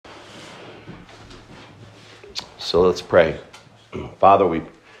So let's pray. Father, we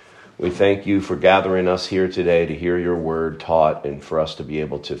thank you for gathering us here today to hear your word taught and for us to be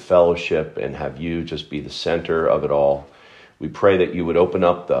able to fellowship and have you just be the center of it all. We pray that you would open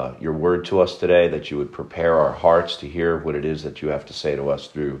up your word to us today, that you would prepare our hearts to hear what it is that you have to say to us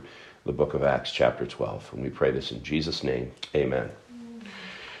through the book of Acts chapter 12. And we pray this in Jesus' name. Amen.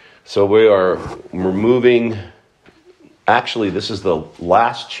 So we're moving. Actually, this is the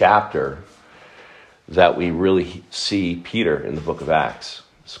last chapter that we really see Peter in the book of Acts.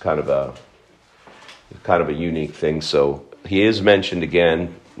 It's kind of a unique thing. So he is mentioned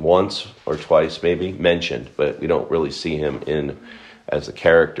again once or twice, maybe mentioned, but we don't really see him in as a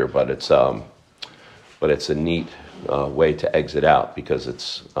character. But it's a neat way to exit out because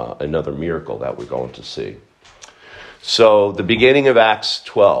it's another miracle that we're going to see. So the beginning of Acts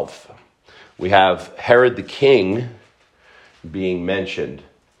 12, we have Herod the king being mentioned,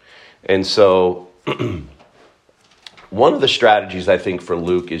 and so one of the strategies I think for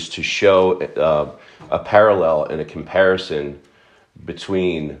Luke is to show a parallel and a comparison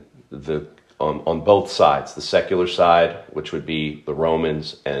between on both sides, the secular side, which would be the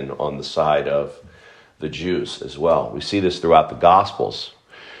Romans, and on the side of the Jews as well. We see this throughout the Gospels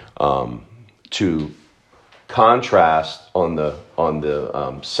to contrast on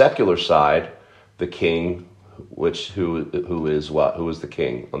the secular side, the king, who is the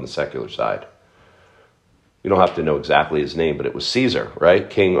king on the secular side. You don't have to know exactly his name, but it was Caesar, right?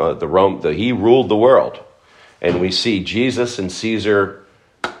 King of he ruled the world. And we see Jesus and Caesar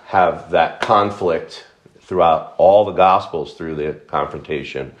have that conflict throughout all the Gospels through the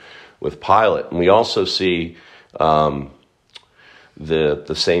confrontation with Pilate. And we also see the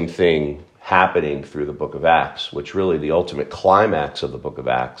same thing happening through the book of Acts, which really the ultimate climax of the book of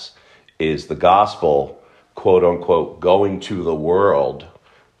Acts is the gospel, quote unquote, going to the world,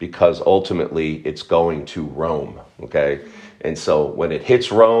 because ultimately it's going to Rome, okay? And so when it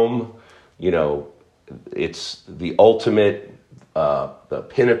hits Rome, it's the ultimate, the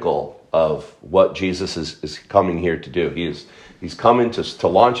pinnacle of what Jesus is coming here to do. He's coming to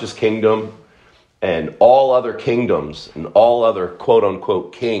launch his kingdom, and all other kingdoms and all other quote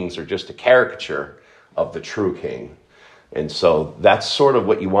unquote kings are just a caricature of the true king. And so that's sort of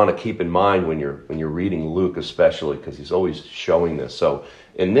what you want to keep in mind when you're reading Luke, especially because he's always showing this. So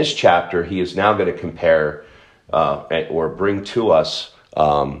in this chapter, he is now going to compare or bring to us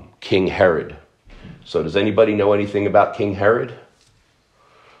King Herod. So does anybody know anything about King Herod?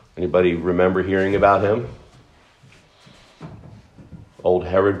 Anybody remember hearing about him? Old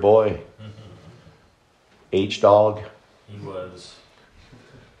Herod boy? H-dog? He was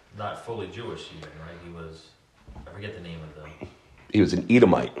not fully Jewish even, right? He was, I forget the name of the... He was an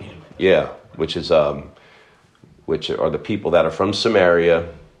Edomite. Yeah, which are the people that are from Samaria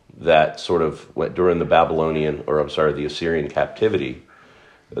that sort of went during the the Assyrian captivity.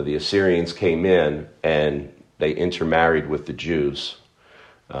 The Assyrians came in and they intermarried with the Jews,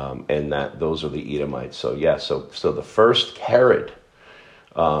 and those are the Edomites. So yeah, so the first Herod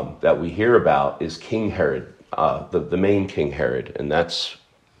that we hear about is King Herod, the main King Herod, and that's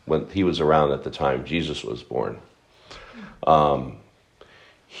when he was around at the time Jesus was born.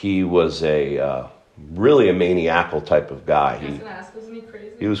 He was really a maniacal type of guy. I was going to ask, wasn't he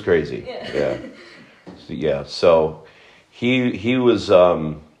crazy? He was crazy. Yeah. So he was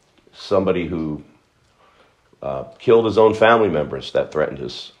somebody who killed his own family members that threatened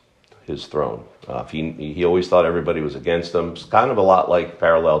his throne. He always thought everybody was against him. It's kind of a lot like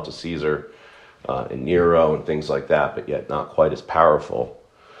parallel to Caesar and Nero and things like that, but yet not quite as powerful.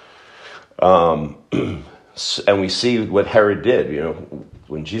 And we see what Herod did,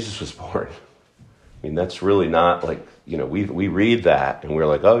 when Jesus was born. I mean, that's really not like, we read that and we're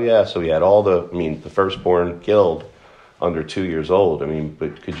like, oh yeah, so he had the firstborn killed under 2 years old. I mean,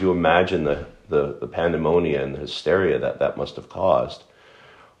 but could you imagine the pandemonium and the hysteria that must have caused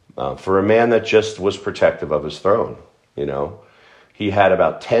for a man that just was protective of his throne? He had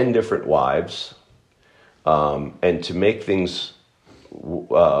about 10 different wives, and to make things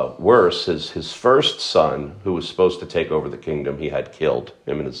worse, his first son, who was supposed to take over the kingdom, he had killed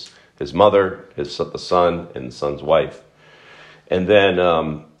him and his mother, the son, and the son's wife. And then,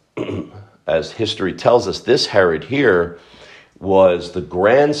 as history tells us, this Herod here was the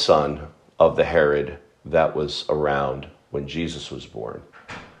grandson of the Herod that was around when Jesus was born.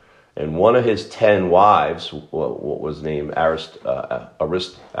 And one of his 10 wives, what was named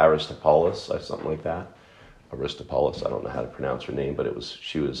Aristobulus, something like that. Aristobulus, I don't know how to pronounce her name, but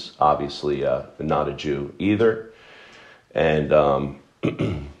she was obviously not a Jew either. And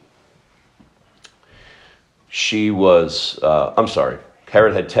she was,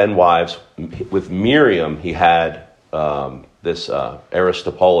 Herod had 10 wives. With Miriam, he had this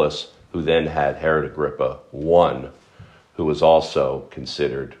Aristobulus, who then had Herod Agrippa I, who was also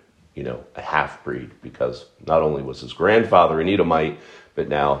considered, a half-breed, because not only was his grandfather an Edomite, but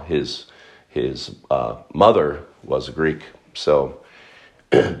now his mother was a Greek. So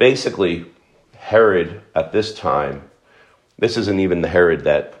basically, Herod at this time, this isn't even the Herod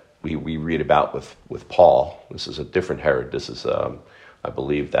that we read about with Paul. This is a different Herod. This is, I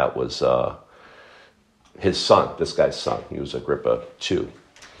believe that was his son, this guy's son. He was Agrippa II.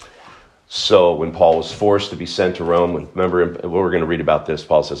 So when Paul was forced to be sent to Rome, remember, we're going to read about this,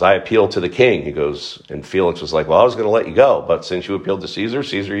 Paul says, I appeal to the king. He goes, and Felix was like, well, I was going to let you go, but since you appealed to Caesar,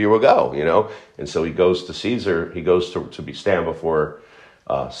 Caesar, you will go, And so he goes to Caesar. He goes to stand before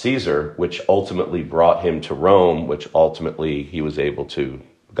Caesar, which ultimately brought him to Rome, which ultimately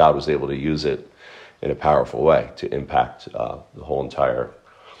God was able to use it in a powerful way to impact the whole entire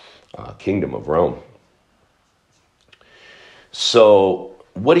kingdom of Rome. So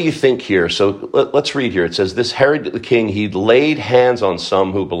what do you think here? So let's read here. It says, this Herod the king, he laid hands on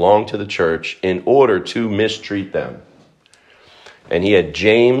some who belonged to the church in order to mistreat them. And he had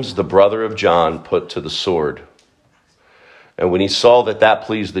James, the brother of John, put to the sword. And when he saw that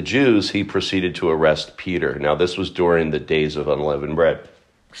pleased the Jews, he proceeded to arrest Peter. Now, this was during the days of unleavened bread.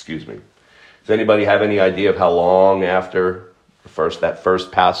 Excuse me. Does anybody have any idea of how long after that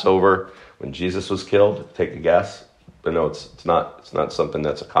first Passover when Jesus was killed? Take a guess. But no, it's not something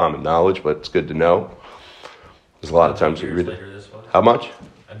that's a common knowledge, but it's good to know. There's a lot of times we read it. How much?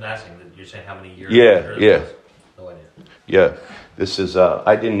 I'm asking, you're saying how many years? Yeah. No idea. Yeah. This is,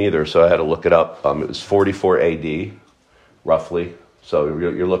 I didn't either, so I had to look it up. It was 44 AD, roughly. So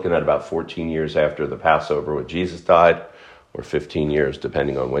you're looking at about 14 years after the Passover when Jesus died, or 15 years,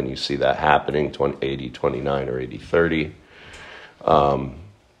 depending on when you see that happening, AD 29 or AD 30.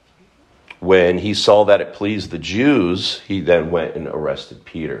 When he saw that it pleased the Jews, he then went and arrested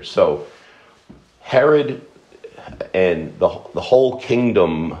Peter. So Herod and the whole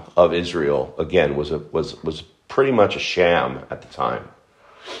kingdom of Israel, again, was pretty much a sham at the time.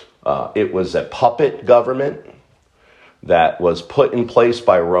 It was a puppet government that was put in place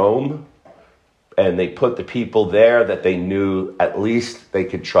by Rome, and they put the people there that they knew at least they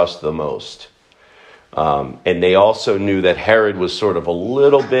could trust the most. And they also knew that Herod was sort of a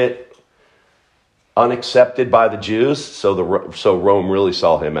little bit unaccepted by the Jews, so Rome really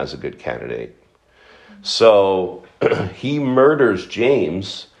saw him as a good candidate. So he murders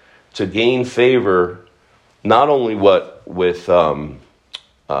James to gain favor, not only with Rome,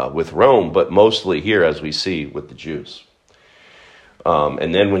 but mostly here, as we see, with the Jews.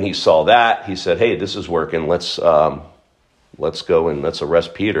 And then when he saw that, he said, "Hey, this is working. Let's go and let's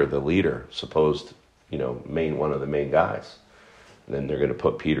arrest Peter, the leader, supposed one of the main guys." And then they're going to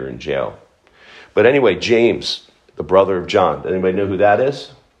put Peter in jail. But anyway, James, the brother of John. Anybody know who that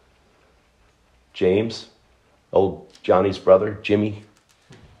is? James, old Johnny's brother, Jimmy.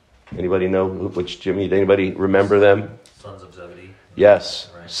 Anybody know which Jimmy? Anybody remember them? Sons of Zebedee. Yes,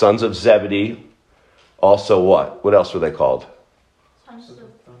 right. Sons of Zebedee. Also what? What else were they called?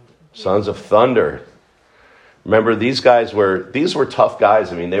 Sons of Thunder. Remember, these were tough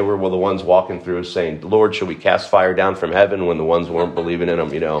guys. I mean, they were the ones walking through saying, "Lord, should we cast fire down from heaven?" when the ones weren't believing in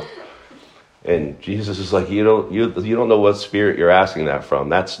him, And Jesus is like, you don't know what spirit you're asking that from.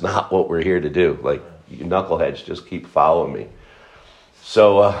 That's not what we're here to do. Like, you knuckleheads, just keep following me.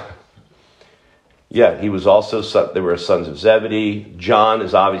 So, he was also, they were sons of Zebedee. John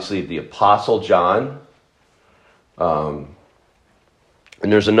is obviously the Apostle John. And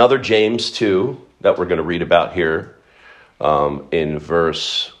there's another James too that we're going to read about here in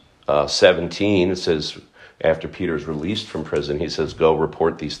verse 17. It says, after Peter's released from prison, he says, "Go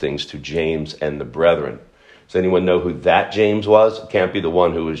report these things to James and the brethren." Does anyone know who that James was? It can't be the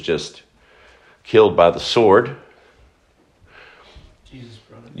one who was just killed by the sword. Jesus'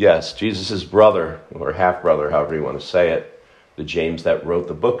 brother. Yes, Jesus' brother, or half-brother, however you want to say it. The James that wrote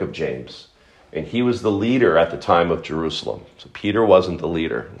the book of James. And he was the leader at the time of Jerusalem. So Peter wasn't the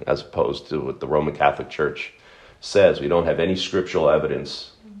leader, as opposed to what the Roman Catholic Church says. We don't have any scriptural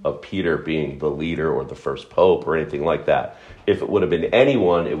evidence of Peter being the leader or the first pope or anything like that. If it would have been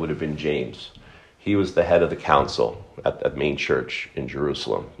anyone, it would have been James. He was the head of the council at that main church in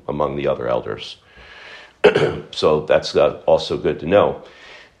Jerusalem, among the other elders. So that's also good to know.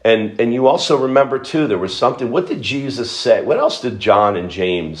 And you also remember, too, there was something. What did Jesus say? What else did John and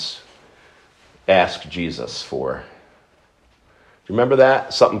James ask Jesus for? Do you remember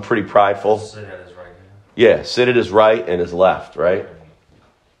that? Something pretty prideful. Sit at his right hand. Yeah, sit at his right and his left, right?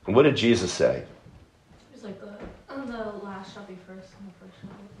 And what did Jesus say? He's like the last shall be first and the first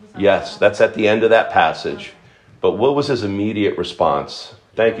Yes, that's at the end of that passage. But what was his immediate response?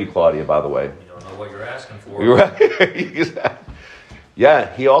 Thank you, Claudia, by the way. You don't know what you're asking for. You're right.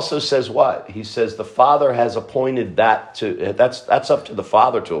 Yeah, he also says what? He says the Father has appointed that to, that's up to the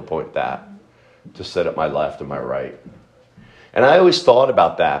Father to appoint that, to sit at my left and my right. And I always thought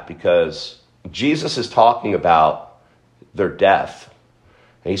about that because Jesus is talking about their death.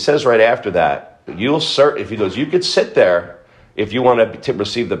 And he says right after that, if he goes, you could sit there if you want to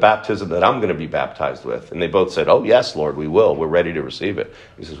receive the baptism that I'm going to be baptized with. And they both said, oh, yes, Lord, we will. We're ready to receive it.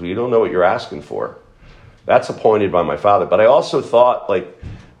 He says, well, you don't know what you're asking for. That's appointed by my Father. But I also thought,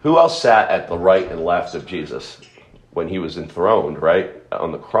 who else sat at the right and left of Jesus when he was enthroned, right?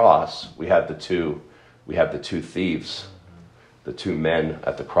 On the cross, we had the two thieves, the two men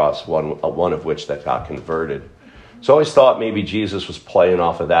at the cross, one of which that got converted. So I always thought maybe Jesus was playing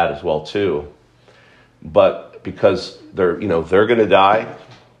off of that as well, too. But because they're going to die,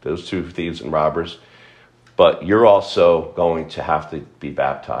 those two thieves and robbers, but you're also going to have to be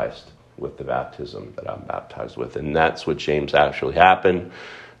baptized with the baptism that I'm baptized with. And that's what James actually happened.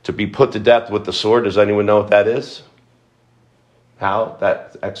 To be put to death with the sword, does anyone know what that is? How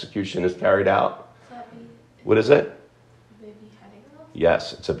that execution is carried out? What is it? The beheading?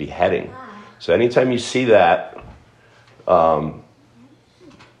 Yes, it's a beheading. So anytime you see that,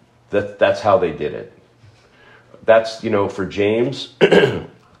 that's how they did it. That's, for James,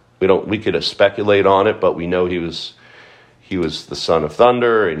 we could speculate on it, but we know he was the son of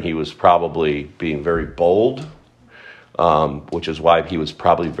thunder, and he was probably being very bold, which is why he was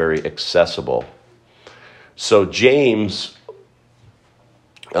probably very accessible. So James,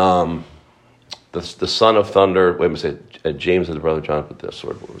 the son of thunder, wait a minute, James is the brother of John with this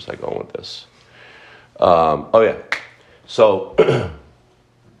sword. Where was I going with this? So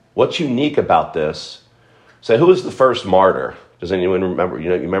what's unique about this? So who was the first martyr? Does anyone remember?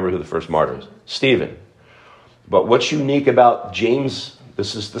 You remember who the first martyr is? Stephen. But what's unique about James,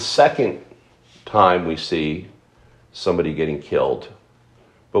 this is the second time we see somebody getting killed.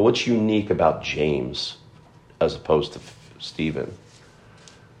 But what's unique about James as opposed to Stephen?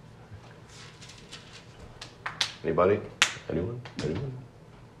 Anybody? Anyone?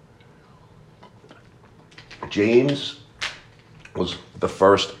 James was the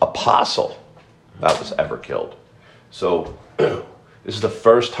first apostle that was ever killed. So this is the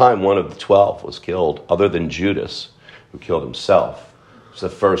first time one of the 12 was killed, other than Judas, who killed himself. It's the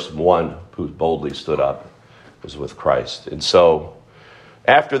first one who boldly stood up, was with Christ. And so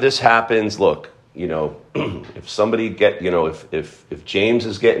after this happens, look, if somebody if James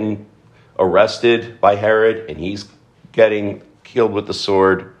is getting arrested by Herod and he's getting killed with the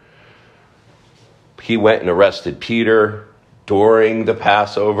sword, he went and arrested Peter during the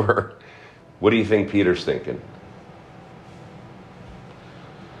Passover. What do you think Peter's thinking?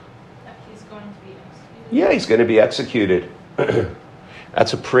 That he's going to be executed. Yeah, he's going to be executed.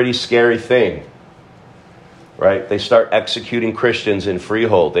 That's a pretty scary thing, right? They start executing Christians in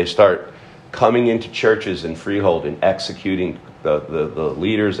Freehold. They start coming into churches in Freehold and executing the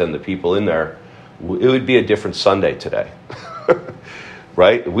leaders and the people in there. It would be a different Sunday today,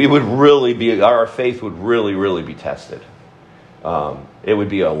 right? Our faith would really, really be tested. It would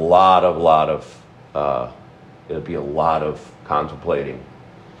be a lot of contemplating.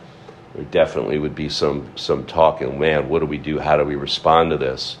 There definitely would be some talking. Man, what do we do? How do we respond to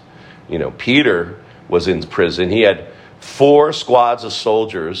this? Peter was in prison. He had 4 squads of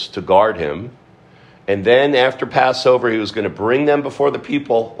soldiers to guard him. And then after Passover, he was going to bring them before the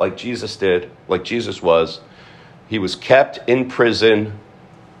people like Jesus did, like Jesus was. He was kept in prison,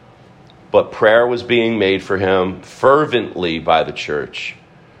 but prayer was being made for him fervently by the church.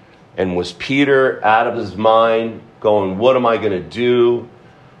 And was Peter out of his mind going, what am I going to do?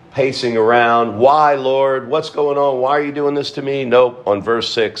 Pacing around. Why, Lord? What's going on? Why are you doing this to me? Nope. On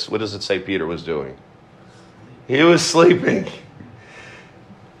verse 6, what does it say Peter was doing? He was sleeping.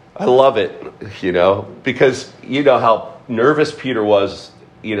 I love it, because you know how nervous Peter was,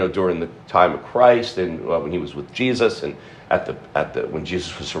 during the time of Christ and when he was with Jesus, and when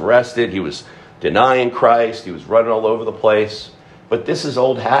Jesus was arrested, he was denying Christ. He was running all over the place. But this is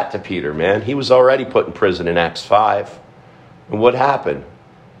old hat to Peter, man. He was already put in prison in Acts 5. And what happened?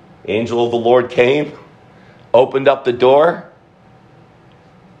 Angel of the Lord came, opened up the door,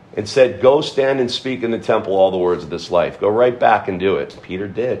 and said, go stand and speak in the temple all the words of this life. Go right back and do it. Peter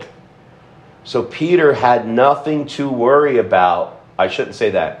did. So Peter had nothing to worry about. I shouldn't say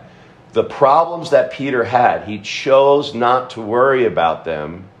that. The problems that Peter had, he chose not to worry about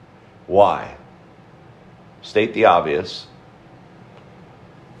them. Why? State the obvious.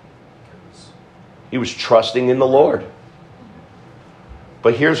 He was trusting in the Lord.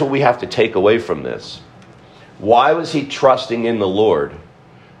 But here's what we have to take away from this. Why was he trusting in the Lord?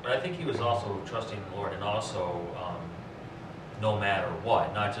 But I think he was also trusting the Lord, and also no matter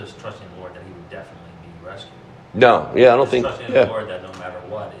what, not just trusting the Lord that he would definitely be rescued. No, yeah, I don't Just think. trusting in Yeah. the Lord that no matter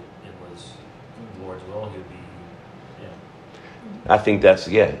what, it was the Lord's will. He would be. I think that's,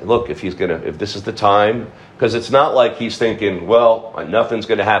 look, if this is the time, because it's not like he's thinking, well, nothing's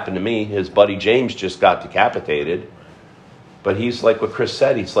going to happen to me. His buddy James just got decapitated. But he's like what Chris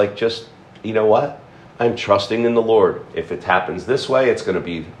said. He's like, just, you know what? I'm trusting in the Lord. If it happens this way, it's going to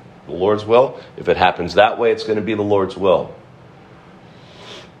be the Lord's will. If it happens that way, it's going to be the Lord's will.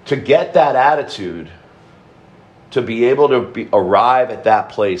 To get that attitude, to be able to arrive at that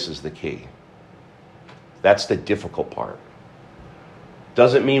place is the key. That's the difficult part.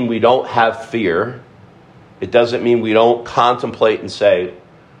 Doesn't mean we don't have fear. It doesn't mean we don't contemplate and say,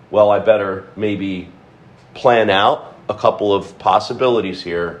 well, I better maybe plan out a couple of possibilities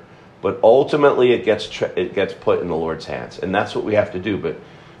here. But ultimately, it gets put in the Lord's hands. And that's what we have to do. But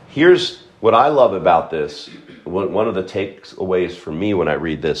here's what I love about this. One of the takeaways for me when I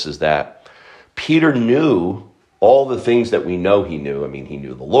read this is that Peter knew all the things that we know he knew. I mean, he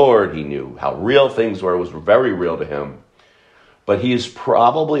knew the Lord. He knew how real things were. It was very real to him. But he is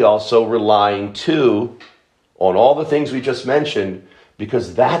probably also relying, too, on all the things we just mentioned,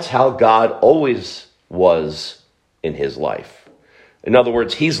 because that's how God always was in his life. In other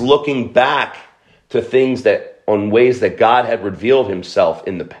words, he's looking back to things on ways that God had revealed himself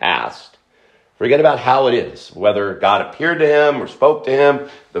in the past. Forget about how it is, whether God appeared to him or spoke to him,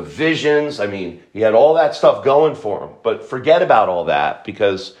 the visions. I mean, he had all that stuff going for him. But forget about all that,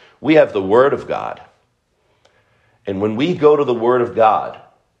 because we have the Word of God. And when we go to the Word of God,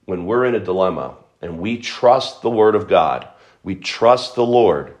 when we're in a dilemma and we trust the Word of God, we trust the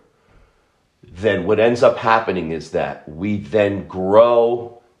Lord, then what ends up happening is that we then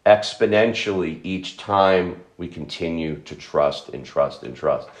grow exponentially each time we continue to trust and trust and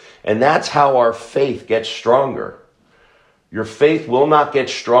trust. And that's how our faith gets stronger. Your faith will not get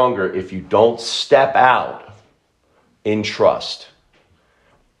stronger if you don't step out in trust.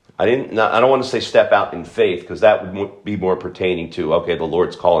 I don't want to say step out in faith, because that would be more pertaining to, okay, the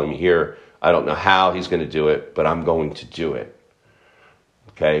Lord's calling me here. I don't know how he's going to do it, but I'm going to do it.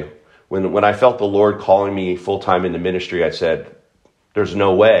 Okay? When I felt the Lord calling me full-time into ministry, I said, there's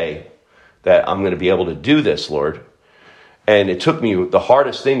no way that I'm going to be able to do this, Lord. And it took me, the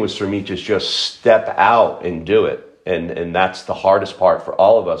hardest thing was for me to just step out and do it. And that's the hardest part for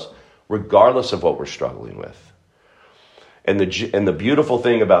all of us, regardless of what we're struggling with. And the beautiful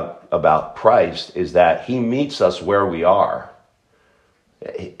thing about Christ is that he meets us where we are,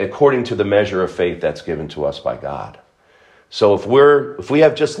 according to the measure of faith that's given to us by God. So if we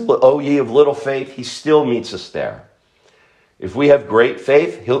have just, oh ye of little faith, he still meets us there. If we have great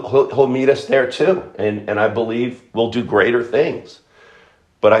faith, he'll meet us there too. And I believe we'll do greater things.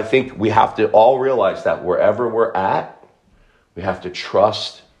 But I think we have to all realize that wherever we're at, we have to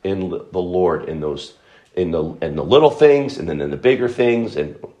trust in the Lord in the little things, and then in the bigger things,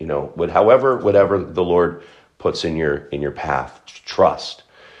 and whatever the Lord puts in your path, trust.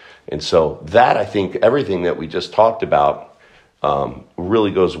 And so that, I think, everything that we just talked about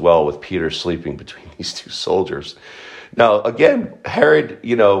really goes well with Peter sleeping between these two soldiers. Now, again, Herod,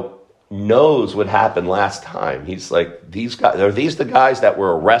 knows what happened last time. He's like, are these the guys that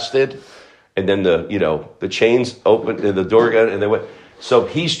were arrested? And then the chains opened and the door got, and they went. So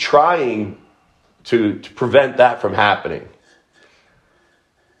he's trying to prevent that from happening.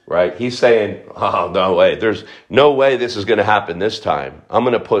 Right? He's saying, oh, no way. There's no way this is going to happen this time. I'm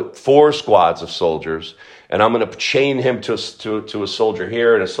going to put 4 squads of soldiers, and I'm going to chain him to a soldier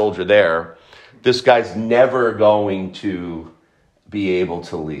here and a soldier there. This guy's never going to be able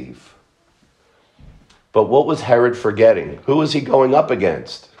to leave. But what was Herod forgetting? Who was he going up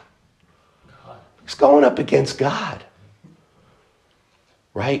against? God. He's going up against God.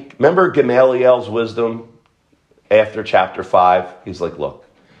 Right? Remember Gamaliel's wisdom after chapter 5? He's like, look,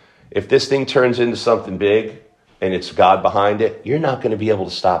 if this thing turns into something big and it's God behind it, you're not going to be able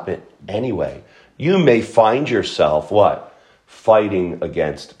to stop it anyway. You may find yourself, what? Fighting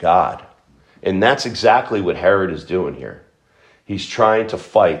against God. And that's exactly what Herod is doing here. He's trying to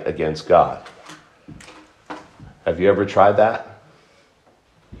fight against God. Have you ever tried that?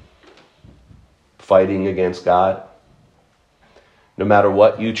 Fighting against God? No matter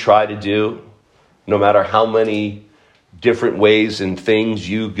what you try to do, no matter how many different ways and things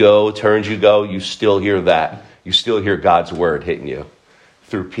turns you go, you still hear that. You still hear God's word hitting you.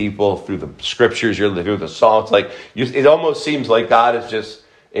 Through people, through the scriptures, through the Psalms. It almost seems like God is just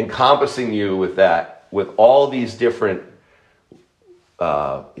encompassing you with that, with all these different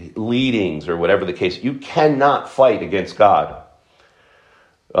leadings or whatever the case. You cannot fight against God.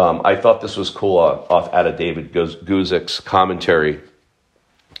 I thought this was cool out of David Guzik's commentary.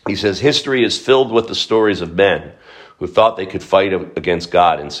 He says, history is filled with the stories of men who thought they could fight against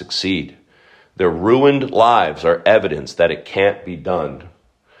God and succeed. Their ruined lives are evidence that it can't be done.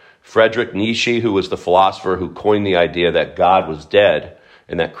 Friedrich Nietzsche, who was the philosopher who coined the idea that God was dead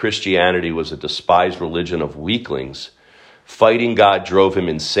and that Christianity was a despised religion of weaklings, fighting God drove him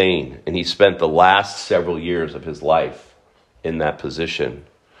insane, and he spent the last several years of his life in that position.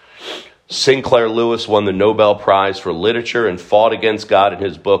 Sinclair Lewis won the Nobel Prize for Literature and fought against God in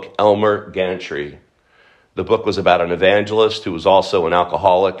his book, Elmer Gantry. The book was about an evangelist who was also an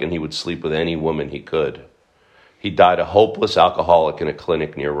alcoholic, and he would sleep with any woman he could. He died a hopeless alcoholic in a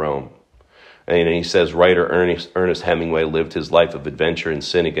clinic near Rome. And he says writer Ernest Hemingway lived his life of adventure and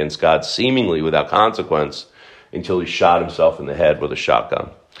sin against God seemingly without consequence until he shot himself in the head with a shotgun.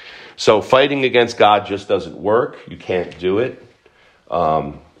 So fighting against God just doesn't work. You can't do it.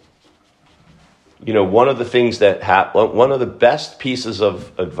 One of the things one of the best pieces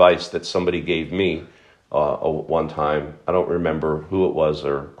of advice that somebody gave me one time, I don't remember who it was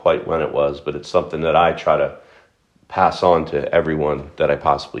or quite when it was, but it's something that I try to pass on to everyone that I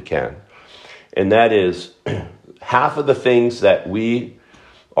possibly can. And that is half of the things that we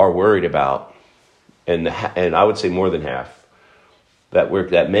are worried about, and I would say more than half,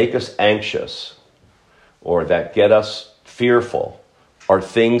 that make us anxious or that get us fearful are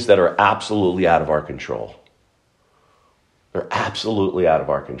things that are absolutely out of our control. They're absolutely out of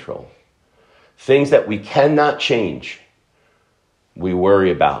our control. Things that we cannot change, we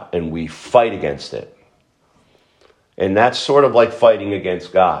worry about and we fight against it. And that's sort of like fighting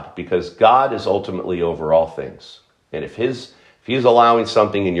against God, because God is ultimately over all things. And if he's allowing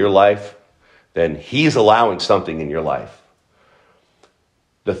something in your life, then he's allowing something in your life.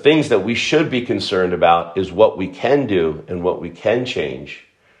 The things that we should be concerned about is what we can do and what we can change.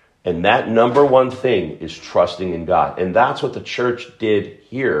 And that number one thing is trusting in God. And that's what the church did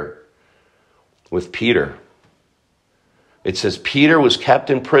here with Peter. It says Peter was kept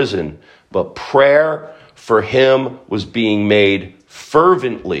in prison, but prayer for him was being made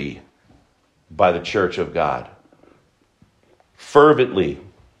fervently by the church of God. Fervently.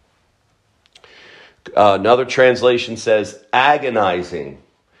 Another translation says agonizing.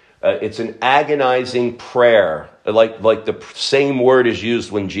 It's an agonizing prayer. Like the same word is used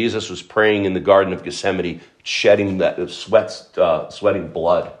when Jesus was praying in the Garden of Gethsemane, shedding sweating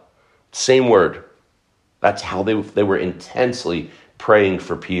blood. Same word. That's how they were intensely praying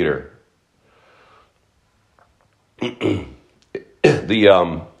for Peter.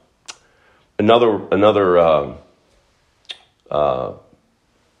 Another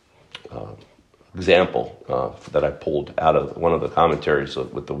example that I pulled out of one of the commentaries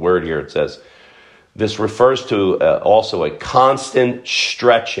with the word here, it says, this refers to also a constant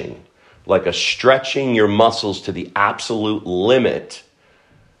stretching, like a stretching your muscles to the absolute limit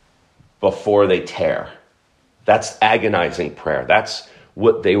before they tear. That's agonizing prayer. That's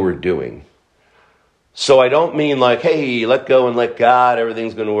what they were doing. So I don't mean like, hey, let go and let God,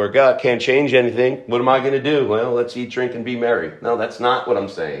 everything's going to work out, can't change anything. What am I going to do? Well, let's eat, drink, and be merry. No, that's not what I'm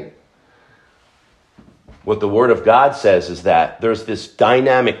saying. What the Word of God says is that there's this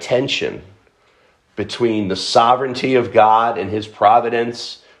dynamic tension between the sovereignty of God and his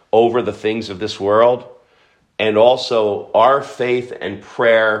providence over the things of this world, and also our faith and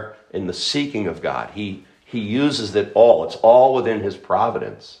prayer in the seeking of God. He uses it all. It's all within his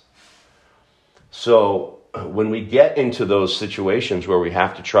providence. So when we get into those situations where we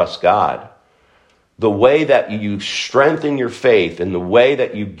have to trust God, the way that you strengthen your faith and the way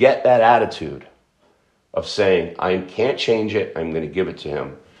that you get that attitude of saying, I can't change it, I'm going to give it to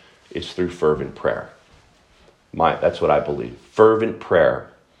him, is through fervent prayer. That's what I believe. Fervent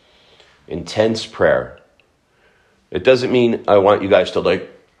prayer. Intense prayer. It doesn't mean I want you guys to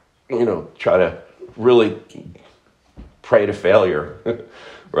try to really pray to failure,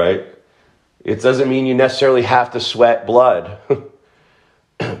 right? It doesn't mean you necessarily have to sweat blood,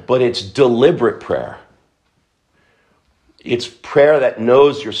 but it's deliberate prayer. It's prayer that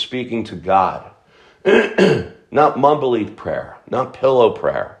knows you're speaking to God. Not mumbly prayer, not pillow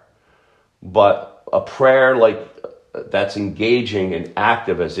prayer, but a prayer that's engaging and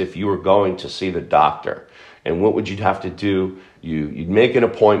active as if you were going to see the doctor. And what would you have to do? You'd make an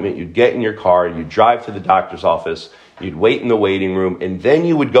appointment, you'd get in your car, you'd drive to the doctor's office, you'd wait in the waiting room, and then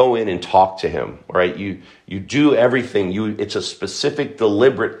you would go in and talk to him, right? You do everything. It's a specific,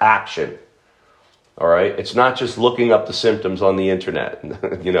 deliberate action, all right? It's not just looking up the symptoms on the internet,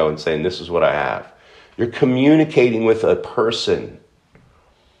 and saying, this is what I have. You're communicating with a person,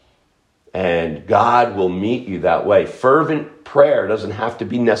 And God will meet you that way. Fervent prayer doesn't have to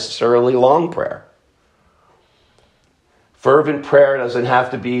be necessarily long prayer. Fervent prayer doesn't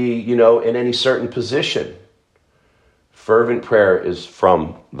have to be, in any certain position. Fervent prayer is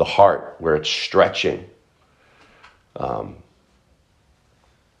from the heart, where it's stretching.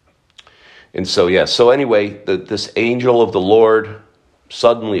 So anyway, this angel of the Lord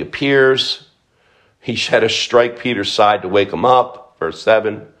suddenly appears. He had to strike Peter's side to wake him up, verse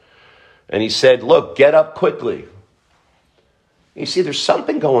 7. And he said, look, get up quickly. You see, there's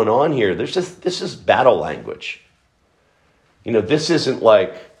something going on here. This is battle language. This isn't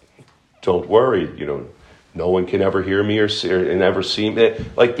like, don't worry, no one can ever hear me or ever see me.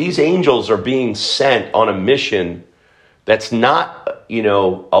 Like, these angels are being sent on a mission that's not,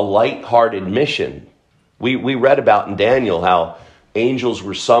 a lighthearted mission. We read about in Daniel how angels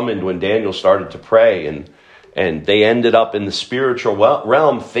were summoned when Daniel started to pray, and they ended up in the spiritual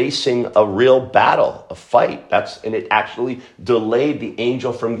realm facing a real battle, a fight. And it actually delayed the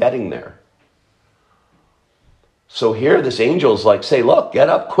angel from getting there. So here this angel's like, say, look, get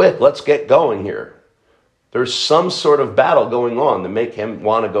up quick. Let's get going here. There's some sort of battle going on to make him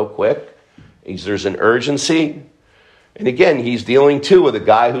want to go quick. There's an urgency. And again, he's dealing too with a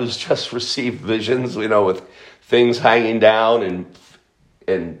guy who's just received visions, with things hanging down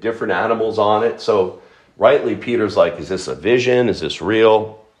and different animals on it. So rightly, Peter's like, is this a vision? Is this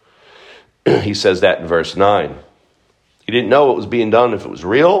real? He says that in verse 9. He didn't know what was being done, if it was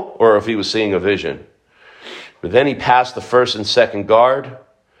real or if he was seeing a vision. But then he passed the first and second guard,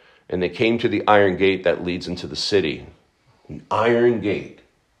 and they came to the iron gate that leads into the city. An iron gate.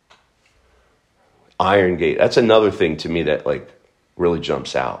 Iron gate. That's another thing to me that really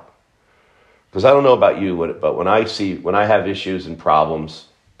jumps out. Because I don't know about you, but when I have issues and problems,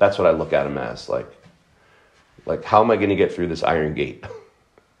 that's what I look at them as. Like, how am I going to get through this iron gate?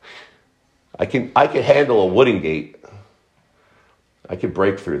 I can handle a wooden gate. I could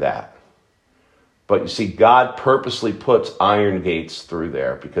break through that. But you see, God purposely puts iron gates through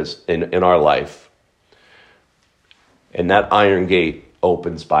there because in our life. And that iron gate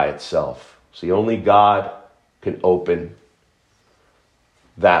opens by itself. See, only God can open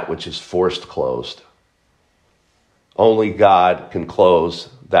that which is forced closed. Only God can close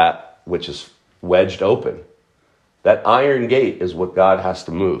that which is wedged open. That iron gate is what God has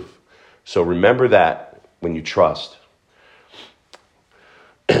to move. So remember that when you trust.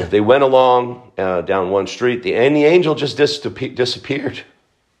 They went along down one street, and the angel just disappeared.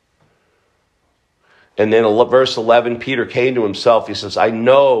 And then verse 11, Peter came to himself. He says, I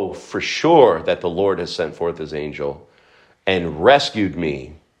know for sure that the Lord has sent forth his angel and rescued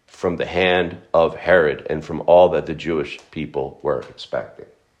me from the hand of Herod and from all that the Jewish people were expecting.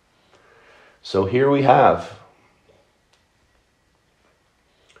 So here we have,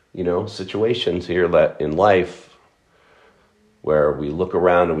 situations here in life where we look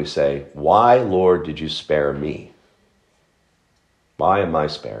around and we say, why, Lord, did you spare me? Why am I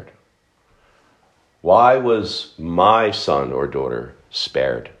spared? Why was my son or daughter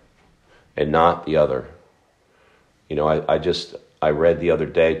spared and not the other? I read the other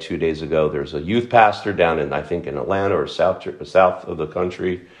day, 2 days ago, there's a youth pastor down in Atlanta or south of the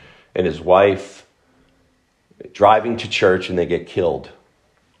country, and his wife driving to church, and they get killed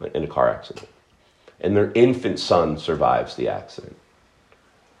in a car accident. And their infant son survives the accident.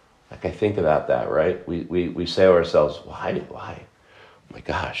 I think about that, right? We say to ourselves, why? Oh my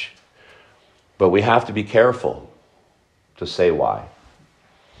gosh. But we have to be careful to say why.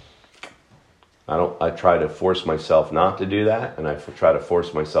 I try to force myself not to do that, and I try to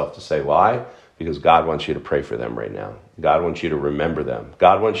force myself to say why, because God wants you to pray for them right now. God wants you to remember them.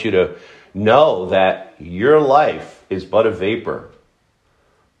 God wants you to know that your life is but a vapor.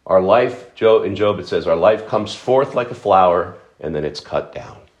 Our life, in Job it says, our life comes forth like a flower, and then it's cut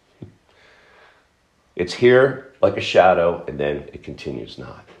down. It's here like a shadow, and then it continues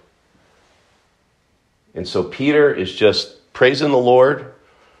not. And so Peter is just praising the Lord.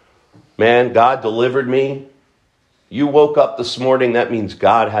 Man, God delivered me. You woke up this morning, that means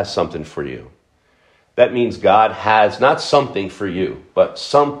God has something for you. That means God has not something for you, but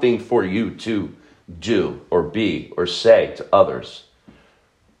something for you to do or be or say to others.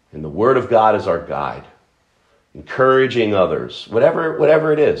 And the Word of God is our guide, encouraging others,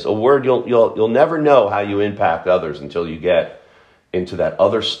 whatever it is. A word you'll never know how you impact others until you get into that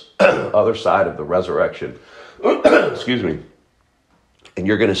other side of the resurrection. Excuse me. And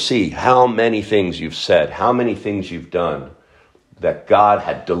you're going to see how many things you've said, how many things you've done that God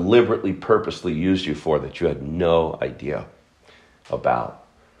had deliberately, purposely used you for that you had no idea about.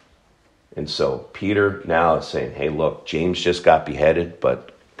 And so Peter now is saying, hey, look, James just got beheaded,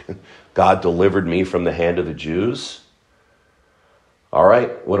 but God delivered me from the hand of the Jews. All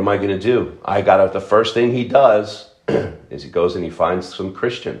right, what am I going to do? The first thing he does is he goes and he finds some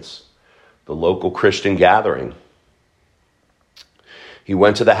Christians, the local Christian gathering. He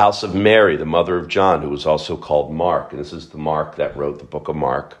went to the house of Mary, the mother of John, who was also called Mark. And this is the Mark that wrote the book of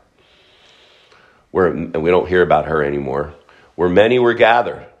Mark. And we don't hear about her anymore. Where many were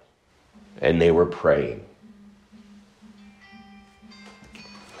gathered, and they were praying.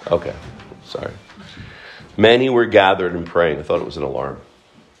 Okay, sorry. Many were gathered and praying. I thought it was an alarm.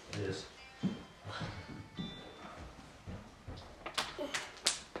 It is.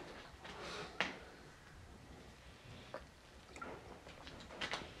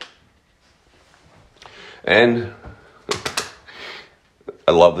 And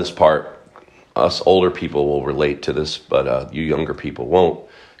I love this part. Us older people will relate to this, but you younger people won't.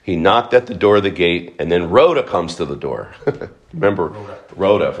 He knocked at the door of the gate, and then Rhoda comes to the door. Remember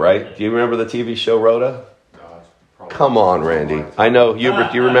Rhoda, right? Do you remember the TV show Rhoda? Come on, Randy. I know,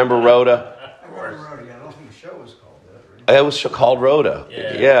 Hubert, do you remember Rhoda? I remember Rhoda. I don't think the show was called that, right? It was called Rhoda.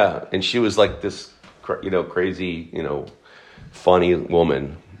 Yeah. Yeah. And she was like this, crazy, funny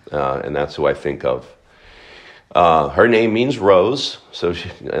woman. And that's who I think of. Her name means rose. So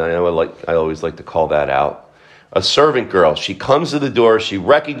I always like to call that out. A servant girl. She comes to the door. She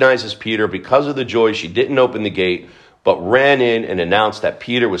recognizes Peter because of the joy. She didn't open the gate, but ran in and announced that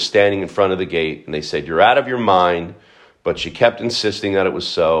Peter was standing in front of the gate. And they said, "You're out of your mind." But she kept insisting that it was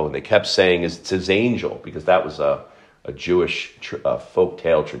so. And they kept saying, "It's his angel," because that was a Jewish folk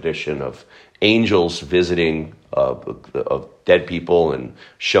tale tradition of angels visiting of dead people and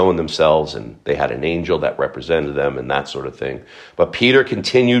showing themselves. And they had an angel that represented them and that sort of thing. But Peter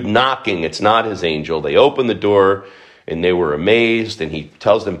continued knocking. It's not his angel. They opened the door and they were amazed. And he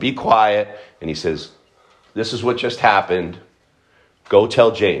tells them, "Be quiet." And he says, "This is what just happened. Go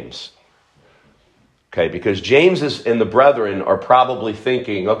tell James." Okay, because James and the brethren are probably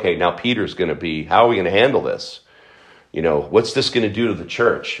thinking, okay, now Peter's going to be, how are we going to handle this? What's this going to do to the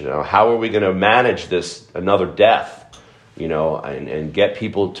church? How are we going to manage this, another death? And get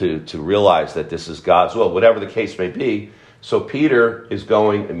people to realize that this is God's will, whatever the case may be. So Peter is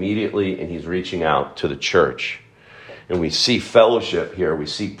going immediately and he's reaching out to the church. And we see fellowship here. We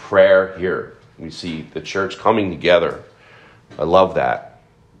see prayer here. We see the church coming together. I love that.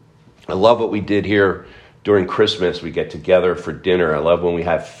 I love what we did here during Christmas. We get together for dinner. I love when we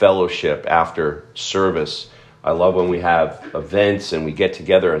have fellowship after service. I love when we have events and we get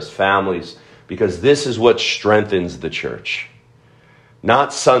together as families, because this is what strengthens the church.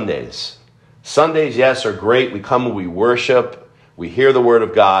 Not Sundays. Sundays, yes, are great. We come and we worship. We hear the word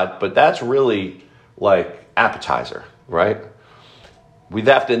of God, but that's really like appetizer, right? We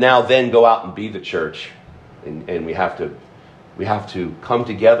have to now then go out and be the church, and we have to come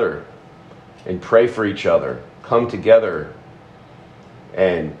together and pray for each other, come together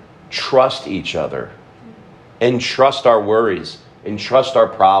and trust each other, and trust our worries, and trust our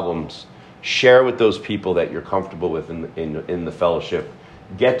problems. Share with those people that you're comfortable with in the fellowship.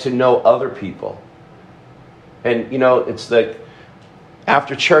 Get to know other people. And, it's like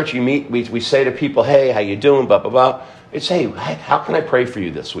after church, you meet, we say to people, "Hey, how you doing, blah, blah, blah." It's, "Hey, how can I pray for you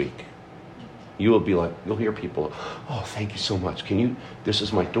this week?" You will be like, you'll hear people, "Oh, thank you so much. This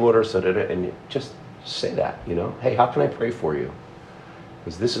is my daughter," and you just say that, "Hey, how can I pray for you?"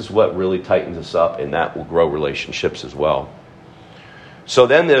 Because this is what really tightens us up, and that will grow relationships as well. So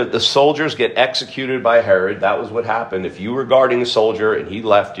then the soldiers get executed by Herod. That was what happened. If you were guarding a soldier and he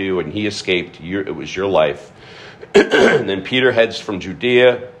left you and he escaped, it was your life. And then Peter heads from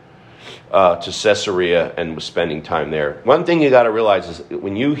Judea to Caesarea and was spending time there. One thing you got to realize is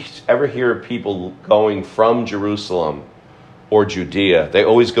when you ever hear people going from Jerusalem or Judea, they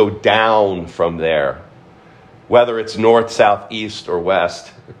always go down from there, whether it's north, south, east, or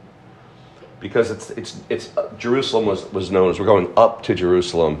west, because it's Jerusalem was known as, we're going up to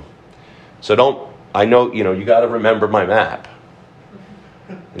Jerusalem. So you got to remember my map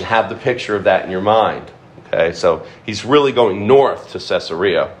and have the picture of that in your mind. Okay, so he's really going north to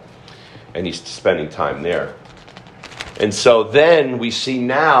Caesarea, and he's spending time there. And so then we see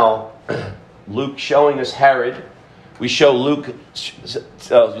now Luke showing us Herod. Luke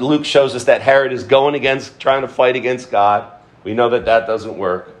shows us that Herod is trying to fight against God. We know that doesn't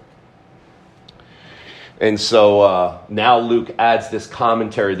work. And so now Luke adds this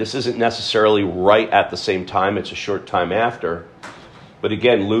commentary. This isn't necessarily right at the same time. It's a short time after. But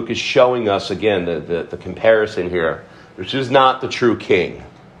again, Luke is showing us, again, the comparison here. This is not the true king.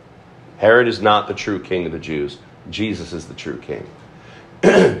 Herod is not the true king of the Jews. Jesus is the true king.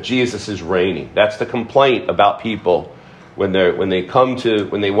 Jesus is reigning. That's the complaint about people when they want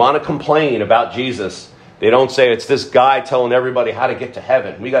to complain about Jesus, they don't say it's this guy telling everybody how to get to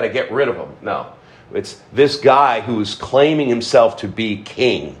heaven. We got to get rid of him. No, it's this guy who is claiming himself to be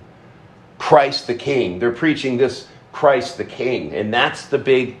king, Christ the King. They're preaching this Christ the King, and that's the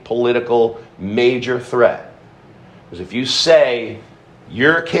big political major threat. Because if you say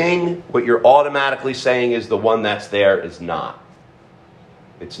you're king, what you're automatically saying is the one that's there is not.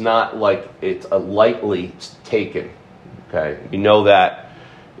 It's not like it's a lightly taken. Okay, you know that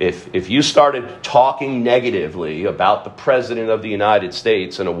if you started talking negatively about the President of the United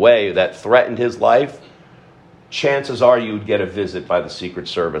States in a way that threatened his life, chances are you would get a visit by the Secret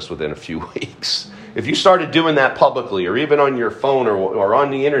Service within a few weeks. If you started doing that publicly or even on your phone or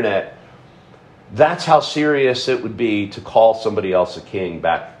on the internet, that's how serious it would be to call somebody else a king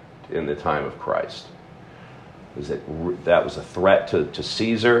back in the time of Christ. That was a threat to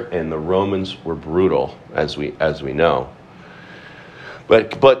Caesar, and the Romans were brutal, as we know.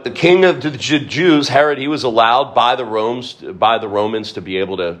 But the king of the Jews, Herod, he was allowed by the Romans to be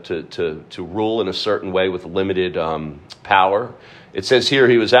able to rule in a certain way with limited power. It says here,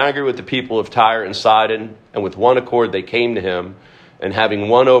 he was angry with the people of Tyre and Sidon, and with one accord they came to him. And having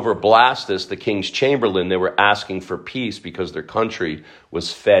won over Blastus, the king's chamberlain, they were asking for peace because their country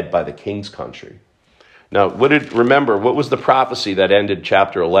was fed by the king's country. Now, remember, what was the prophecy that ended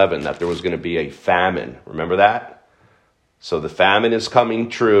chapter 11? That there was going to be a famine. Remember that? So the famine is coming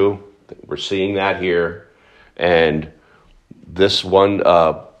true. We're seeing that here. And this one, they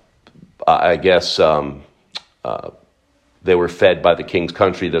were fed by the king's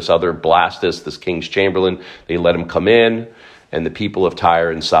country. This other Blastus, this king's chamberlain, they let him come in. And the people of Tyre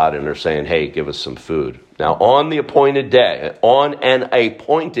and Sidon are saying, hey, give us some food. Now, on an appointed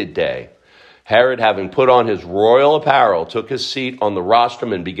day, Herod, having put on his royal apparel, took his seat on the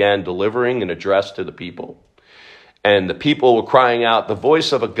rostrum and began delivering an address to the people. And the people were crying out, the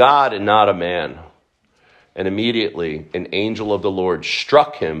voice of a God and not a man. And immediately an angel of the Lord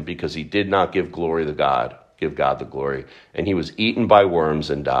struck him because he did not give God the glory. And he was eaten by worms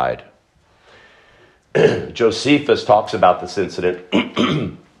and died. Josephus talks about this incident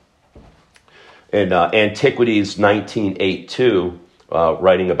in Antiquities 19:8-2,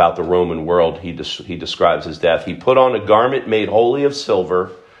 writing about the Roman world. He describes his death. He put on a garment made wholly of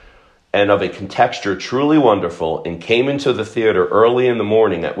silver and of a contexture truly wonderful, and came into the theater early in the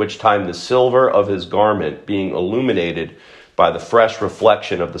morning, at which time the silver of his garment, being illuminated by the fresh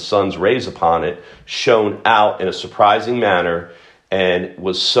reflection of the sun's rays upon it, shone out in a surprising manner, and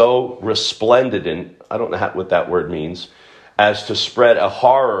was so resplendent, I don't know what that word means, as to spread a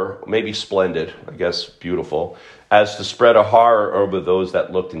horror, maybe splendid, I guess beautiful, as to spread a horror over those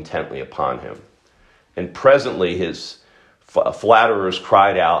that looked intently upon him. And presently his flatterers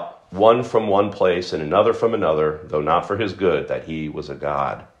cried out, one from one place and another from another, though not for his good, that he was a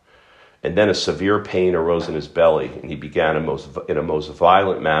god. And then a severe pain arose in his belly, and he began in a most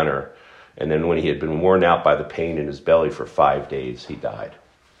violent manner. And then when he had been worn out by the pain in his belly for 5 days, he died.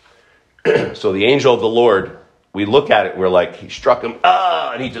 So the angel of the Lord, we look at it, we're like, he struck him,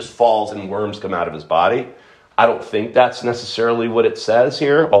 and he just falls and worms come out of his body. I don't think that's necessarily what it says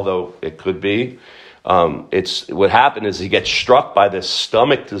here, although it could be. It's what happened is he gets struck by this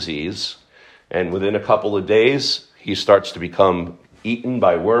stomach disease, and within a couple of days, he starts to become eaten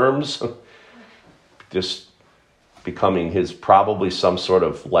by worms, just becoming probably some sort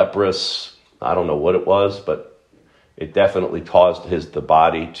of leprous, I don't know what it was, but it definitely caused the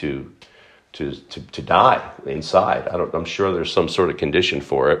body to die inside. I'm sure there's some sort of condition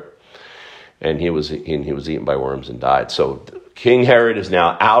for it. And he was eaten by worms and died. So King Herod is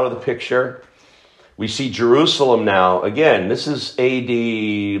now out of the picture. We see Jerusalem now. Again, this is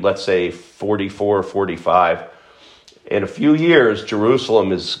AD, let's say 44, 45. In a few years,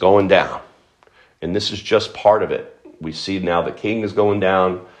 Jerusalem is going down. And this is just part of it. We see now the king is going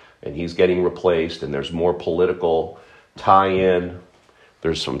down and he's getting replaced, and there's more political tie-in.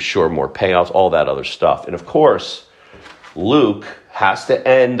 There's more payoffs, all that other stuff. And of course, Luke has to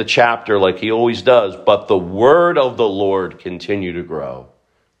end the chapter like he always does, but the word of the Lord continue to grow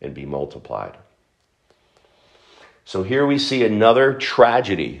and be multiplied. So here we see another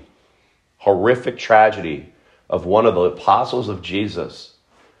tragedy, horrific tragedy of one of the apostles of Jesus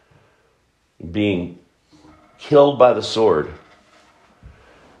being killed by the sword,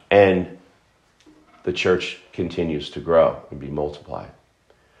 and the church continues to grow and be multiplied.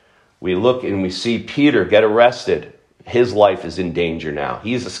 We look and we see Peter get arrested. His life is in danger now.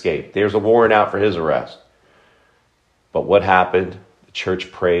 He's escaped. There's a warrant out for his arrest. But what happened? The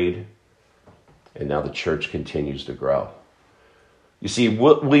church prayed, and now the church continues to grow. You see,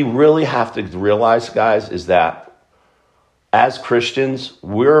 what we really have to realize, guys, is that as Christians,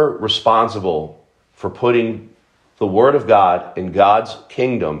 we're responsible for putting the Word of God and God's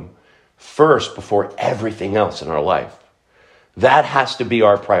kingdom first before everything else in our life. That has to be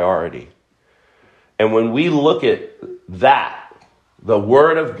our priority. And when we look at that, the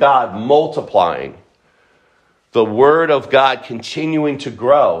Word of God multiplying, the Word of God continuing to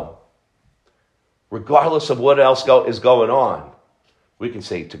grow, regardless of what else is going on, we can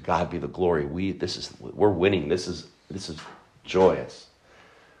say, to God be the glory. We're winning. This is joyous.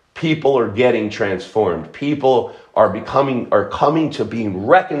 People are getting transformed. People are coming to being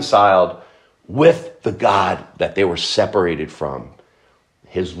reconciled with the God that they were separated from.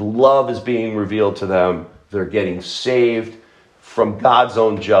 His love is being revealed to them. They're getting saved from God's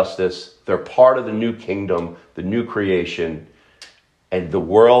own justice. They're part of the new kingdom, the new creation. And the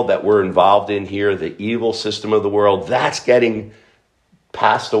world that we're involved in here, the evil system of the world, that's getting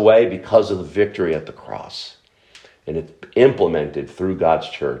passed away because of the victory at the cross. And it's implemented through God's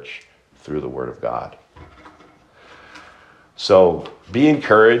church, through the Word of God. So be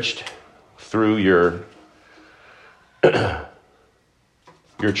encouraged through your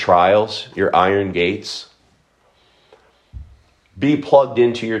trials, your iron gates. Be plugged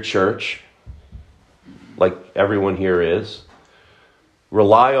into your church, like everyone here is.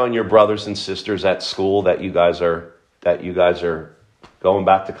 Rely on your brothers and sisters at school that you guys are going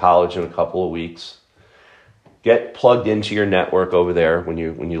back to college in a couple of weeks. Get plugged into your network over there. When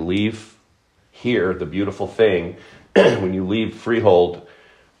you leave here, the beautiful thing, when you leave Freehold,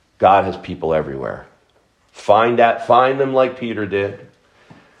 God has people everywhere. Find them like Peter did.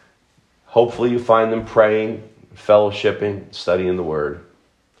 Hopefully you find them praying, fellowshipping, studying the Word.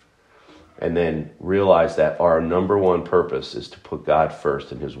 And then realize that our number one purpose is to put God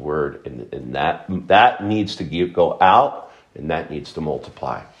first in His Word. And that needs to go out, and that needs to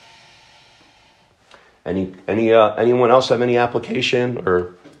multiply. Anyone else have any application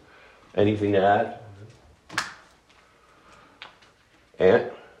or anything to add?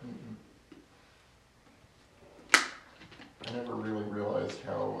 Ant? I never really realized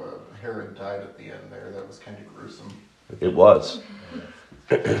how Herod died at the end there. That was kind of gruesome. It was.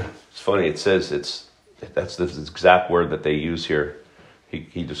 It's funny. It says that's the exact word that they use here.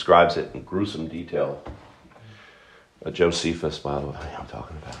 He describes it in gruesome detail. Josephus, by the way, I'm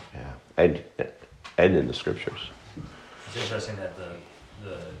talking about. Yeah, and in the scriptures. It's interesting that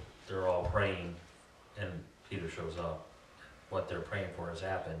they're all praying, and Peter shows up. What they're praying for has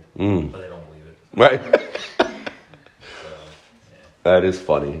happened, but they don't believe it. Right. So, yeah. That is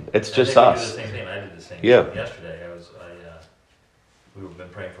funny. It's just I us. do the same thing. I did the same Yeah. thing yesterday. We've been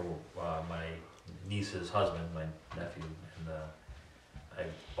praying for my niece's husband, my nephew, and I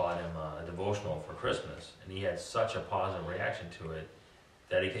bought him a devotional for Christmas, and he had such a positive reaction to it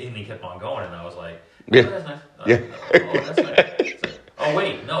that he kept on going, and I was like, oh, Yeah. that's nice. Yeah. Oh, that's nice. It's like, oh,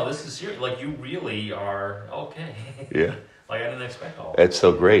 wait, no, this is serious. Like, you really are okay. Yeah. Like, I didn't expect all that. It's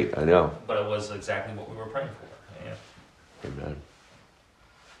so great. I know. But it was exactly what we were praying for. Yeah. Amen.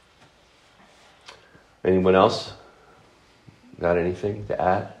 Anyone else? Got anything to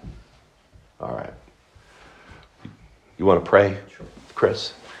add? All right. You want to pray? Sure.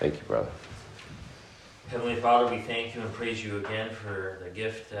 Chris? Thank you, brother. Heavenly Father, we thank you and praise you again for the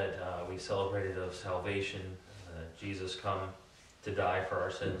gift that we celebrated of salvation, Jesus come to die for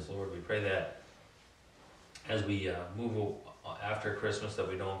our sins. Lord, we pray that as we move after Christmas, that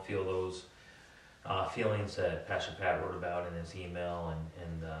we don't feel those feelings that Pastor Pat wrote about in his email,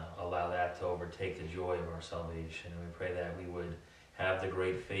 and allow that to overtake the joy of our salvation. And we pray that we would have the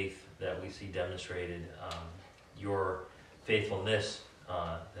great faith that we see demonstrated, your faithfulness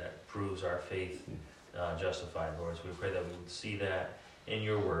that proves our faith justified, Lord. So we pray that we would see that in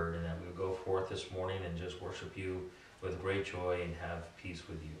your word, and that we would go forth this morning and just worship you with great joy and have peace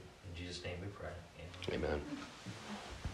with you. In Jesus' name we pray. Amen. Amen.